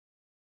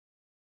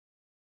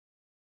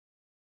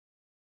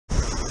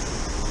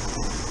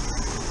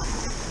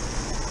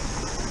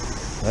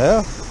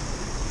Well,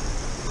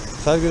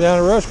 decided to go down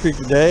to Rushcreek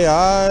today.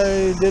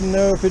 I didn't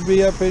know if it'd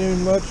be up any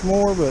much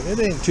more, but it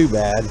ain't too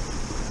bad.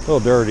 A little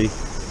dirty.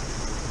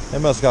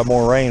 It must have got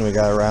more rain we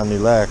got around New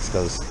Lex,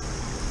 because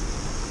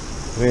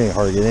we ain't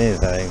hardly get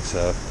anything.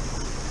 So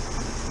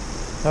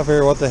I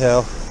figured, what the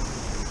hell?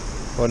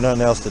 Wasn't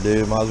nothing else to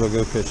do. Might as well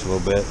go fish a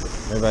little bit.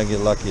 Maybe I can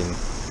get lucky and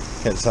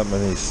catch something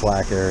in these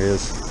slack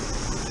areas.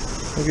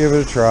 We'll give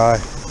it a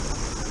try.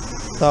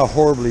 Not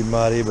horribly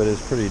muddy, but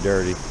it's pretty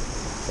dirty.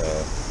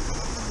 So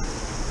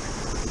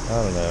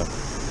I don't know.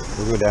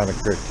 We'll go down the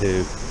creek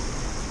too,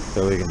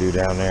 so we can do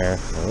down there.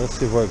 So let's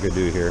see what we can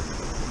do here.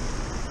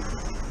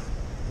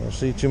 Don't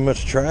see too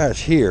much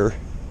trash here.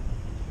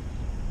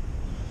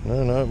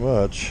 No, not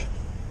much.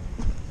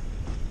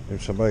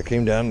 Maybe somebody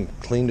came down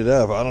and cleaned it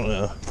up. I don't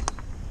know.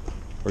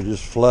 Or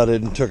just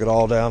flooded and took it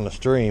all down the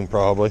stream,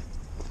 probably.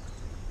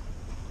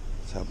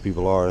 That's how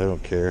people are. They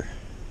don't care.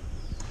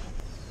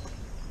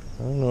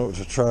 I don't know what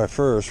to try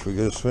first. We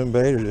go swim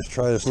bait or just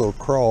try this little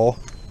crawl.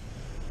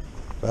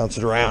 Bounce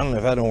it around, and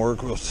if that don't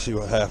work, we'll see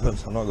what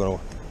happens. I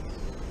don't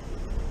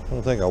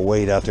think I'll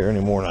wade out there any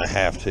more than I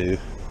have to.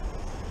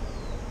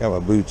 Got my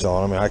boots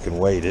on. I mean, I can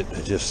wade it. I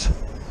just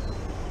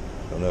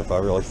don't know if I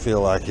really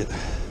feel like it.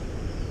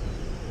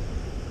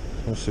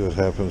 Let's see what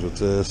happens with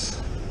this.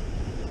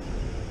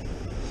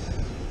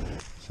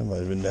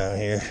 Somebody's been down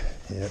here.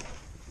 Yep.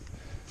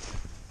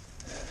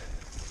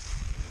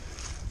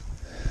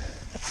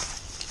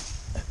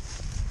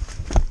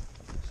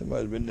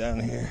 Somebody's been down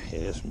here. Yeah,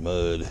 it's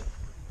mud.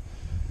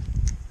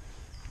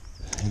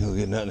 You'll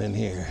get nothing in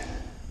here.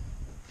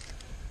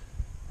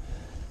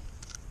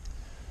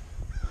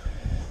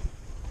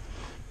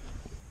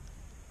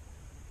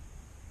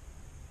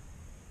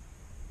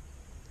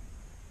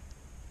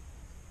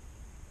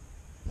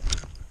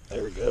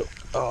 There we go.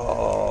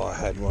 Oh, I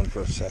had one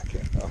for a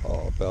second.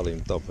 Oh, I felt him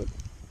thump it.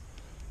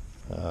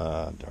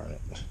 Ah, darn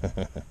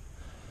it.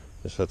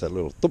 Just let that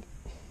little thump.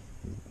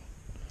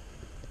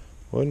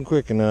 Wasn't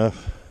quick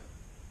enough.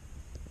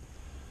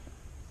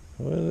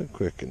 Wasn't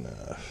quick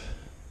enough.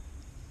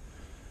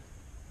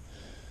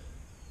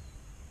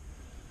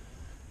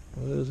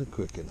 Wasn't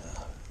quick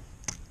enough.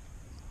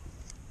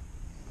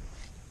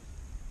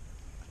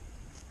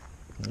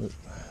 Nope.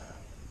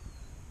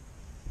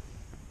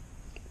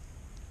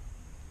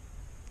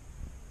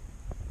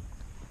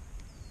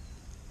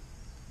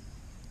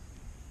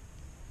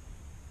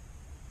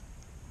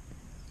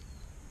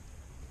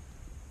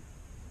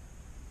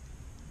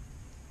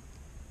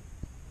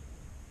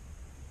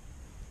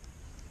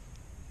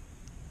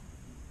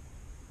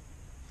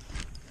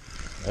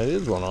 That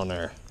is one on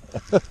there.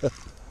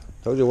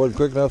 Told you it wasn't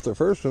quick enough the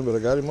first one, but I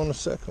got him on the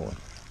second one.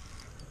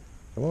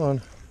 Come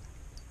on.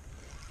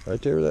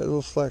 Right there where that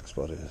little slack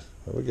spot is.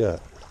 What we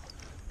got?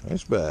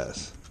 Nice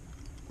bass.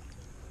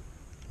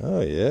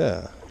 Oh,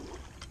 yeah.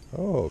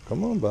 Oh,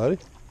 come on, buddy.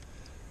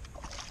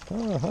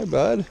 Oh, hi,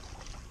 bud.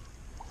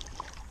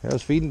 I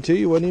was feeding to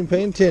you, wasn't even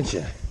paying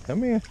attention.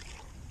 Come here.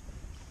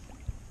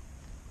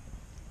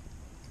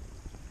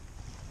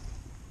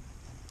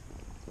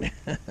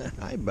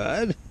 Hi,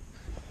 bud.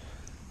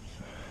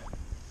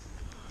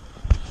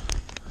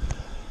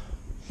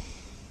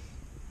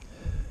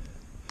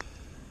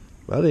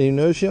 I didn't even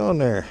notice you on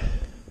there.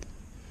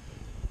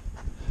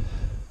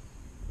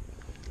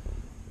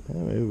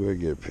 Well, maybe we'll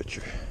get a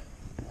picture.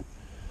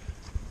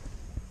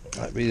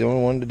 Might be the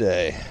only one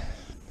today.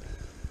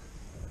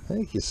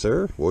 Thank you,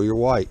 sir. Well, you're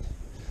white.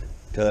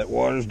 Till that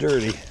water's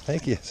dirty.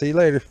 Thank you. See you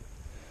later.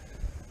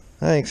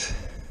 Thanks.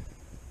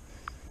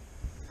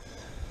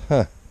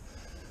 Huh.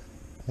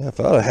 Yeah, I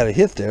thought I had a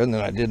hit there, and then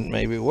I didn't.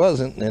 Maybe it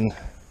wasn't. And then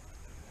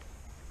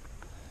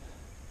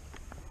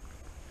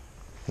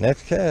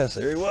next cast,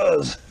 there he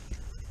was.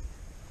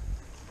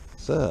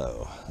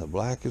 So, the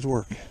black is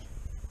working.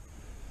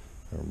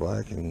 Or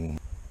black and...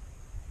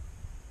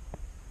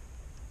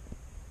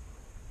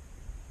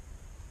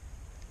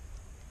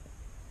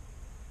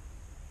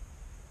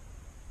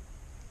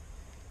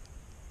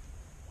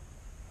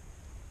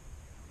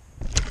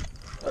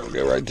 There we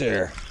go, right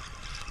there.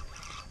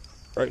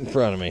 Right in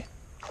front of me.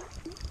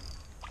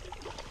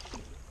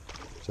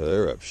 So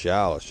they're up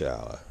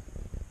shallow.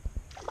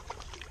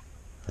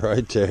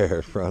 Right there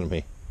in front of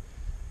me.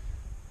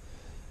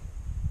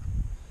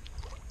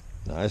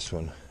 Nice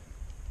one.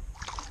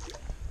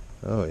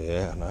 Oh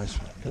yeah, nice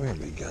one. Come here,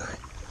 big guy.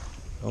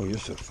 Oh, you're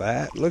so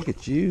fat. Look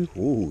at you.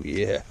 Oh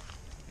yeah.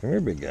 Come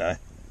here, big guy.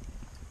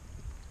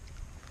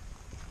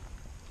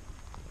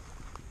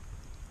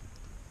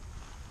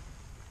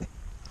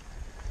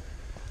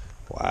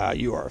 Wow,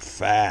 you are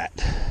fat.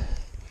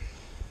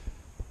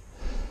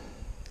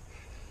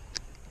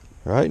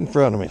 Right in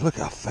front of me. Look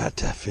how fat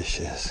that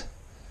fish is.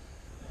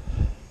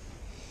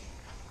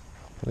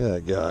 Look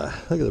at that guy.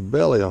 Look at the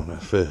belly on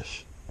that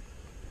fish.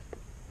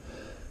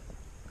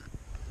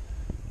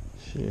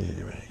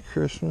 Merry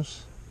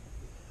Christmas.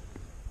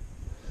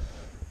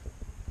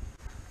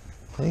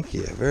 Thank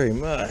you very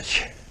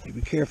much. You be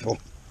careful.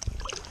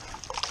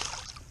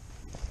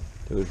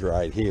 It was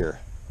right here,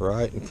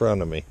 right in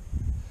front of me.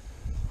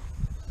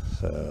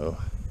 So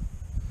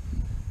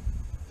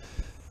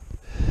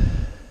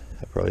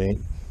Probably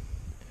ain't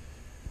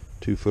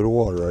 2 foot of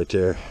water right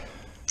there.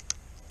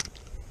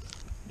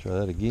 Try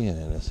that again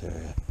in this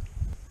area.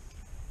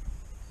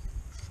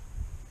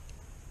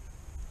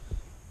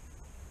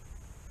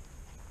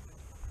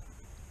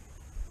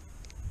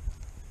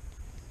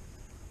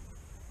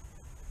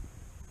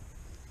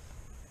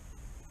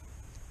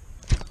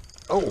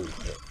 Oh,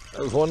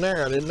 there was one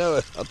there. I didn't know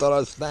it. I thought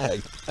I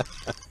snagged.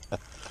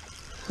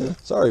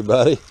 Sorry,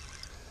 buddy.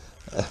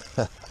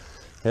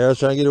 Here I was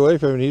trying to get away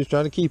from him and he was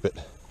trying to keep it.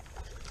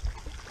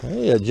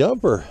 Hey, a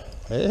jumper.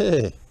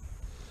 Hey.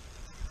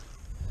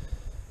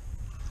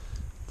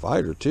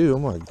 Fighter too. Oh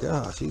my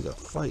gosh, he's a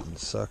fighting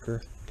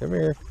sucker. Come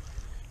here.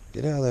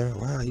 Get out of there.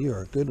 Wow, you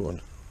are a good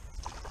one.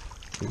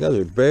 You guys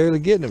are barely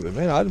getting it, but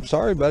man, I'm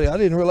sorry, buddy. I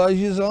didn't realize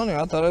you was on there.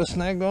 I thought I was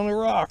snagged on a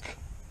rock.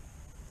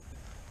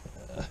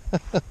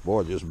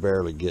 Boy, just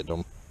barely getting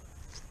them.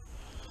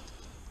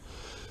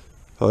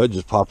 Oh, it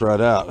just popped right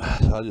out.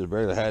 I just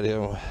barely had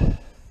him.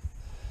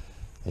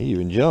 He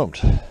even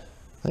jumped.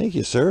 Thank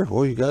you, sir.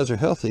 Well, you guys are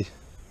healthy.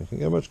 I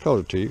ain't got much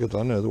color to you because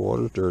I know the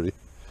water's dirty.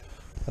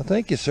 Well,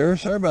 thank you, sir.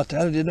 Sorry about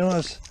that. I didn't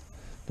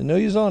know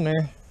you was on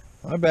there.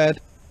 My bad.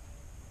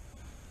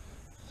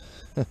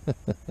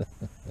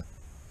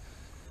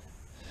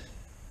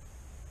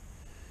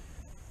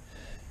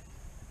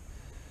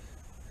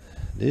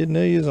 Didn't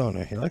know you was on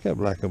there. You like that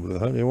black and blue,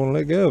 huh? You want to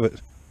let go of it.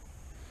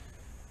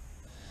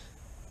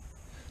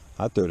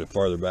 I threw it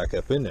farther back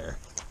up in there.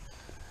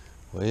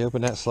 Way up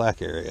in that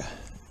slack area.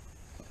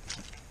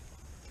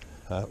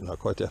 Not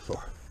quite that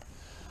far.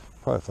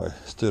 Probably if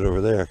I stood over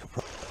there, I could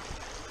probably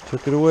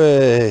took it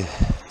away.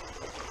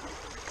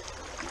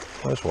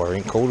 This water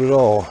ain't cold at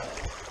all.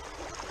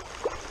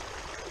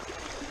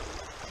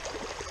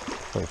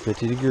 Like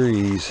 50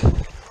 degrees.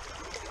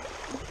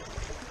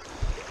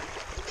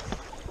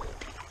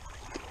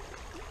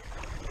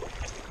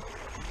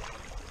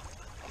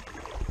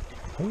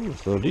 Oh,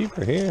 it's a little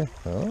deeper here.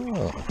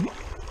 Oh.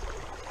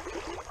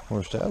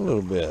 Washed out a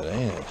little bit,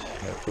 ain't it?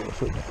 Gotta put my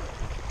foot down.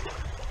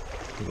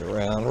 Get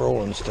around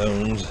rolling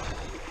stones.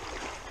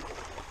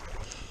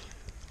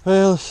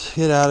 Well, let's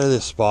get out of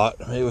this spot.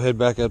 Maybe we'll head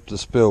back up to the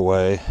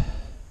spillway.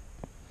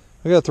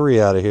 We got 3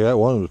 out of here. That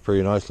one was a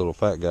pretty nice little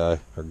fat guy,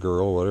 or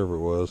girl, whatever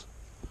it was.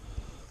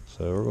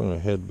 So we're going to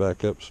head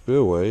back up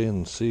spillway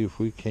and see if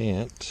we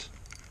can't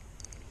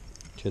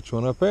catch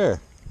one up there.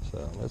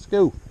 So let's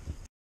go.